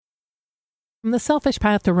From The Selfish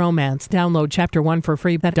Path to Romance, download Chapter 1 for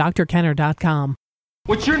free at drkenner.com.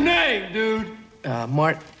 What's your name, dude?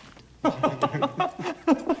 Mart.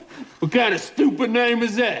 What kind of stupid name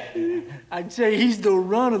is that? I'd say he's the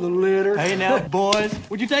run of the litter. Hey now, boys,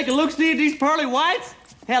 would you take a look-see at these pearly whites?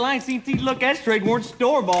 Hell, I ain't seen teeth look that straight more than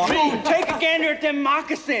store-bought. Ooh, take a gander at them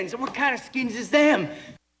moccasins. What kind of skins is them?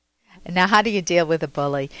 Now, how do you deal with a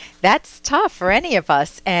bully? That's tough for any of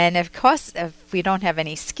us. And, of course, if we don't have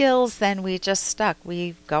any skills, then we're just stuck.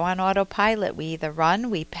 We go on autopilot. We either run,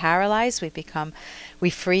 we paralyze, we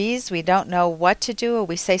freeze, we don't know what to do, or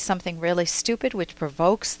we say something really stupid which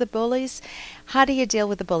provokes the bullies. How do you deal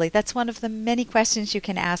with the bully? That's one of the many questions you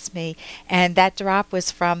can ask me. And that drop was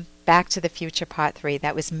from Back to the Future Part 3.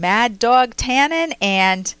 That was Mad Dog Tannen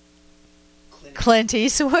and Clint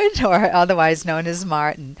Eastwood, or otherwise known as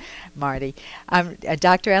Marty. I'm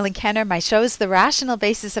Dr. Ellen Kenner. My show is The Rational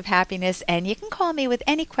Basis of Happiness, and you can call me with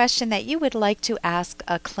any question that you would like to ask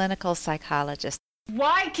a clinical psychologist.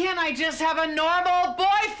 Why can't I just have a normal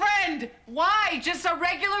boyfriend? Why? Just a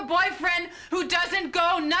regular boyfriend who doesn't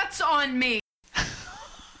go nuts on me.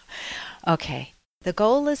 Okay. The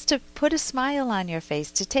goal is to put a smile on your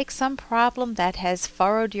face, to take some problem that has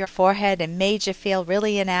furrowed your forehead and made you feel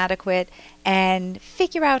really inadequate and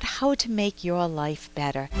figure out how to make your life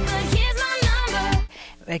better.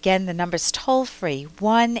 Again, the number's toll-free,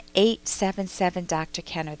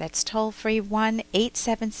 1-877-Dr. That's toll-free,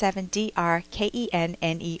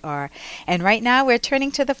 1-877-DRKENNER. And right now we're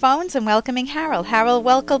turning to the phones and welcoming Harold. Harold,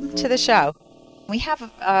 welcome to the show. We have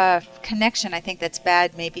a connection, I think, that's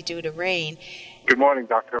bad, maybe due to rain. Good morning,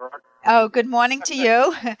 Dr. Rock. Oh, good morning to you.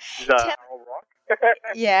 Harold Rock.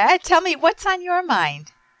 Yeah, tell me, what's on your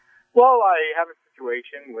mind? Well, I have a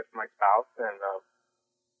situation with my spouse, and,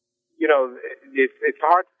 it's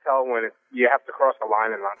hard to tell when you have to cross a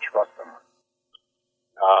line and not trust someone.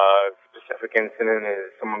 Specific incident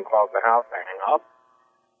is someone calls the house, I hang up.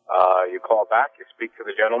 You call back, you speak to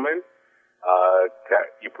the gentleman.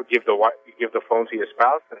 You give the phone to your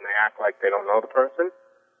spouse, and they act like they don't know the person.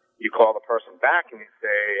 You call the person back and you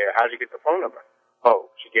say, how'd you get the phone number? Oh,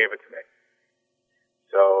 she gave it to me.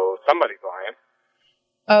 So somebody's lying.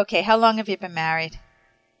 Okay, how long have you been married?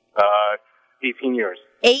 18 years.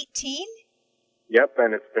 18? Yep,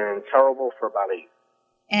 and it's been terrible for about 8.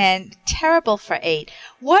 And terrible for 8.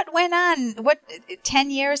 What went on,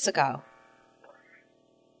 10 years ago?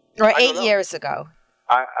 Or 8 years ago?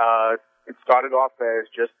 It started off as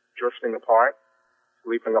just drifting apart,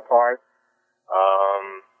 sleeping apart,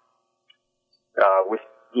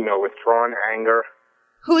 withdrawn anger.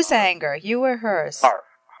 Whose anger? You or hers? Her,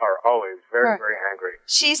 always. Very, very angry.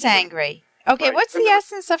 She's angry. Okay, right. What's the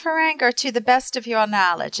essence of her anger to the best of your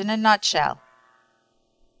knowledge, in a nutshell?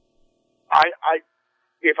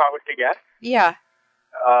 If I was to guess? Yeah.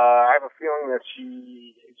 I have a feeling that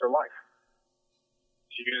she hates her life.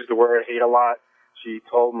 She uses the word hate a lot. She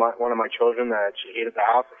told one of my children that she hated the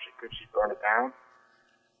house. If she could, she'd burn it down.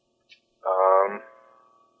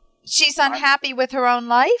 She's unhappy with her own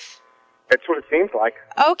life? That's what it seems like.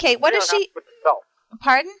 Okay, what is she? With herself.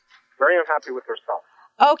 Pardon? Very unhappy with herself.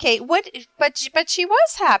 Okay, but she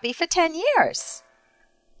was happy for 10 years.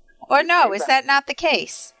 Or no, is that not the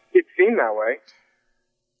case? It seemed that way.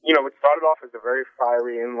 It started off as a very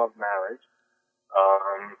fiery, in-love marriage.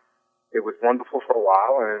 It was wonderful for a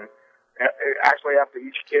while, and actually after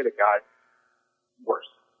each kid, it got worse.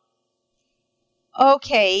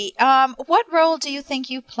 Okay, what role do you think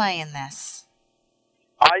you play in this?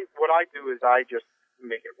 What I do is I just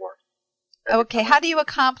make it worse. Okay, how do you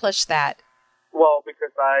accomplish that? Well,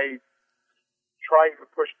 because I try to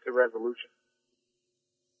push to resolution.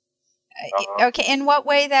 Okay, in what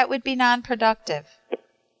way that would be non-productive?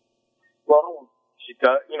 Well, she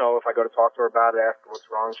does, if I go to talk to her about it, ask her what's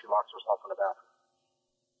wrong, she locks herself in the bathroom.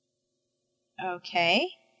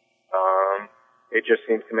 Okay. It just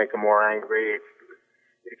seems to make her more angry. It's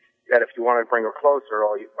that if you want to bring her closer,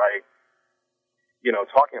 by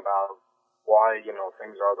talking about why,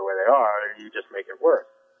 things are the way they are, you just make it worse.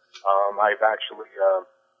 I've actually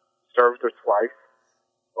served her twice.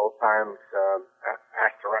 Both times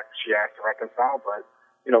she asked to reconcile, but,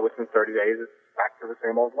 within 30 days, it's back to the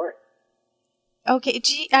same old way. Okay,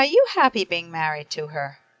 are you happy being married to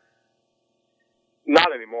her?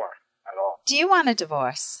 Not anymore, at all. Do you want a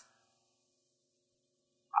divorce?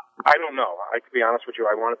 I don't know. To be honest with you,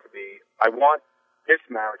 I want this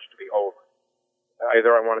marriage to be over.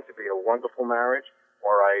 Either I want it to be a wonderful marriage,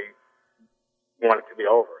 or I want it to be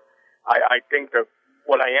over. I think that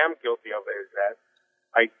what I am guilty of is that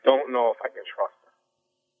I don't know if I can trust her.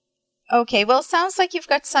 Okay, well, it sounds like you've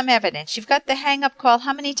got some evidence. You've got the hang-up call.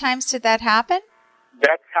 How many times did that happen?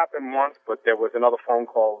 That's happened once, but there was another phone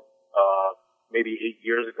call maybe 8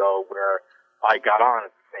 years ago where I got on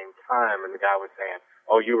at the same time, and the guy was saying,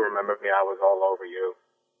 "Oh, you remember me? I was all over you."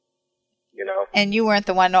 You know? And you weren't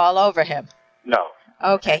the one all over him. No.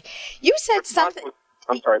 Okay. You said something.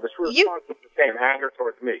 The response was the same, anger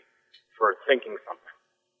towards me for thinking something.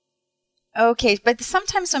 Okay, but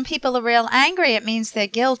sometimes when people are real angry, it means they're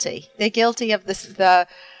guilty. They're guilty of the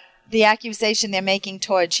accusation they're making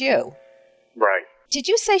towards you. Right. Did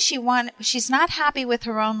you say she's not happy with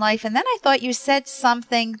her own life? And then I thought you said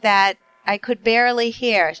something that I could barely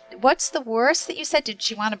hear. What's the worst that you said? Did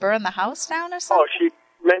she want to burn the house down or something? Oh, she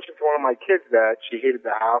mentioned to one of my kids that she hated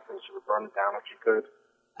the house and she would burn it down if she could.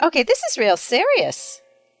 Okay, this is real serious.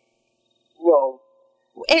 Well...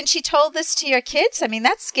 And she told this to your kids? I mean,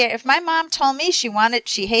 that's scary. If my mom told me she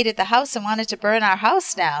hated the house and wanted to burn our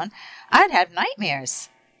house down, I'd have nightmares.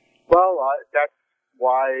 Well, that's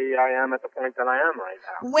why I am at the point that I am right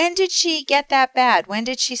now. When did she get that bad? When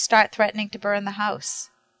did she start threatening to burn the house?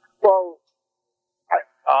 Well,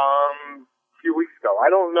 a few weeks ago. I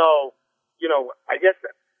don't know. You know, I guess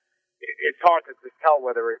it's hard to tell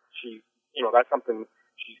whether that's something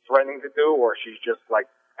she's threatening to do or she's just, like,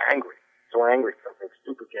 angry. So angry something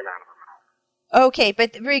stupid came out of her mouth. Okay,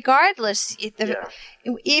 but regardless,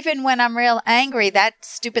 even when I'm real angry, that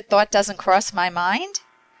stupid thought doesn't cross my mind.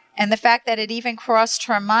 And the fact that it even crossed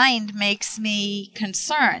her mind makes me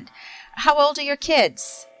concerned. How old are your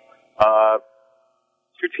kids? 2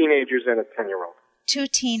 teenagers and a 10-year-old. 2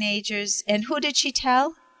 teenagers. And who did she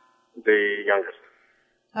tell? The youngest.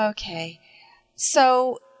 Okay.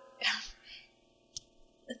 So...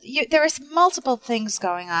 there is multiple things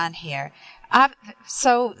going on here.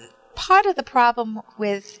 So part of the problem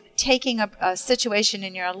with taking a situation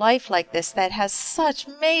in your life like this that has such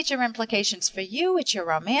major implications for you, it's your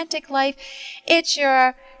romantic life, it's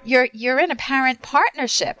you're in a parent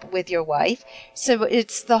partnership with your wife, so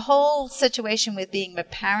it's the whole situation with being a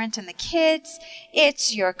parent and the kids,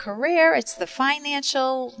 it's your career, it's the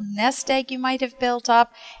financial nest egg you might have built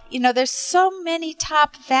up. You know, there's so many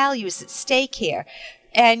top values at stake here.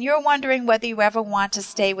 And you're wondering whether you ever want to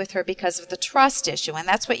stay with her because of the trust issue. And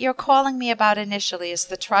that's what you're calling me about initially, is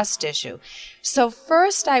the trust issue. So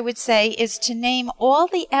first, I would say, is to name all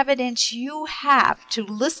the evidence you have, to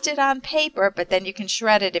list it on paper, but then you can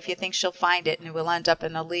shred it if you think she'll find it and it will end up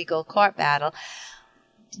in a legal court battle.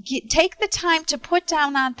 Take the time to put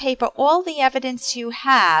down on paper all the evidence you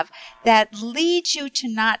have that leads you to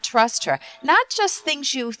not trust her. Not just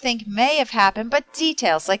things you think may have happened, but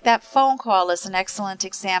details, like that phone call is an excellent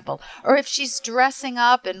example. Or if she's dressing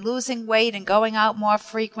up and losing weight and going out more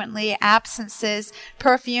frequently, absences,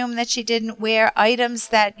 perfume that she didn't wear, items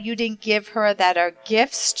that you didn't give her that are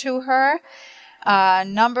gifts to her,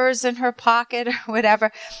 numbers in her pocket or whatever.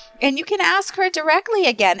 And you can ask her directly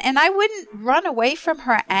again. And I wouldn't run away from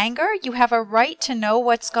her anger. You have a right to know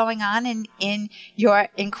what's going on in your,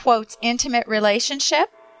 in quotes, intimate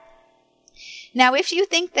relationship. Now, if you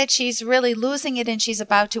think that she's really losing it and she's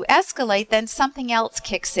about to escalate, then something else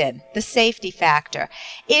kicks in, the safety factor.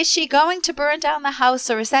 Is she going to burn down the house,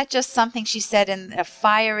 or is that just something she said in a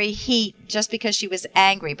fiery heat just because she was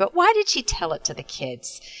angry? But why did she tell it to the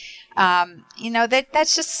kids?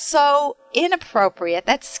 That's just so inappropriate.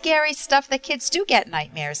 That's scary stuff that kids do get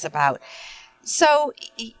nightmares about. So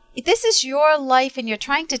this is your life, and you're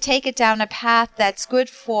trying to take it down a path that's good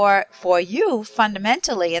for you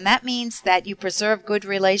fundamentally, and that means that you preserve good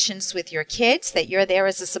relations with your kids, that you're there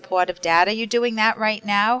as a supportive dad. Are you doing that right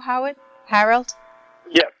now, Harold?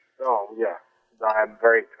 Yes. Oh, yeah. I'm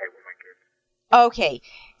very tight with my kids. Okay.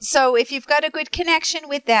 So if you've got a good connection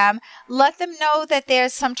with them, let them know that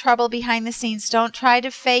there's some trouble behind the scenes. Don't try to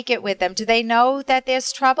fake it with them. Do they know that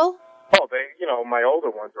there's trouble? Oh, my older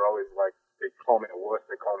ones are always like, they call me a wuss,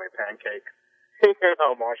 they call me a pancake,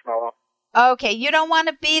 marshmallow. Okay, you don't want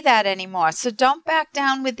to be that anymore, so don't back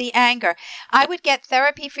down with the anger. I would get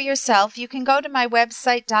therapy for yourself. You can go to my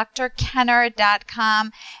website,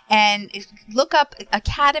 drkenner.com, and look up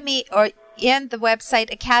Academy, or in the website,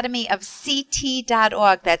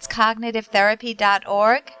 academyofct.org. That's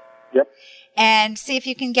cognitive-therapy.org. Yep. And see if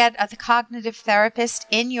you can get a cognitive therapist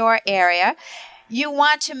in your area. You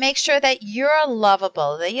want to make sure that you're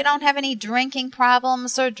lovable, that you don't have any drinking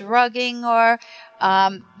problems or drugging, or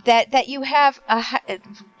that you have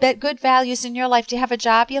good values in your life. Do you have a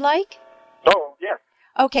job you like? Oh, yeah.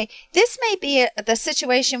 Okay, this may be the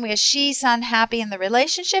situation where she's unhappy in the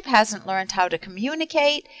relationship, hasn't learned how to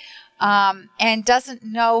communicate, and doesn't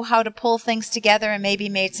know how to pull things together, and maybe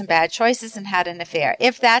made some bad choices and had an affair.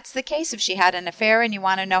 If that's the case, if she had an affair and you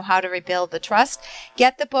want to know how to rebuild the trust,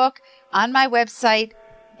 get the book on my website,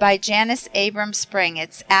 by Janice Abrams Spring.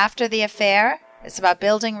 It's after the affair. It's about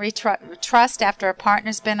building trust after a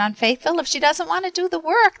partner's been unfaithful. If she doesn't want to do the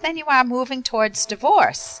work, then you are moving towards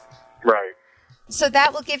divorce. Right. So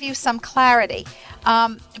that will give you some clarity.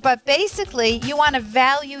 But basically, you want to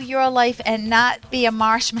value your life and not be a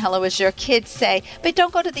marshmallow, as your kids say. But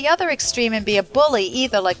don't go to the other extreme and be a bully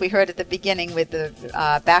either, like we heard at the beginning with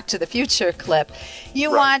the Back to the Future clip. You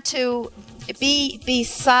want to be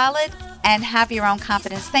solid and have your own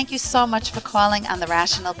confidence. Thank you so much for calling on the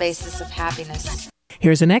Rational Basis of Happiness.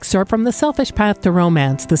 Here's an excerpt from The Selfish Path to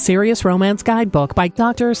Romance, the Serious Romance Guidebook by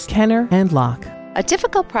Drs. Kenner and Locke. A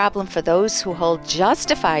difficult problem for those who hold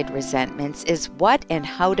justified resentments is what and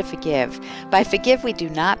how to forgive. By forgive, we do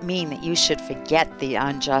not mean that you should forget the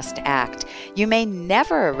unjust act. You may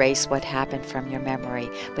never erase what happened from your memory,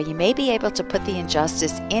 but you may be able to put the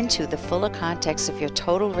injustice into the fuller context of your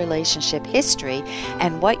total relationship history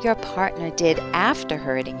and what your partner did after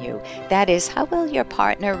hurting you. That is, how will your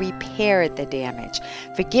partner repair the damage?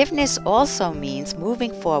 Forgiveness also means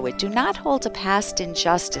moving forward. Do not hold a past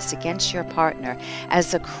injustice against your partner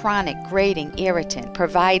as a chronic, grating irritant,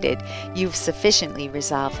 provided you've sufficiently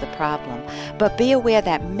resolved the problem. But be aware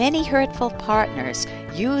that many hurtful partners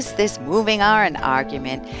use this moving on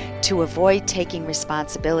argument to avoid taking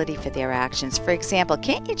responsibility for their actions. For example,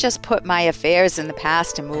 can't you just put my affairs in the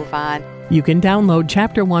past and move on? You can download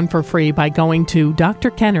Chapter 1 for free by going to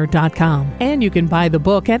drkenner.com, and you can buy the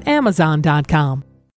book at amazon.com.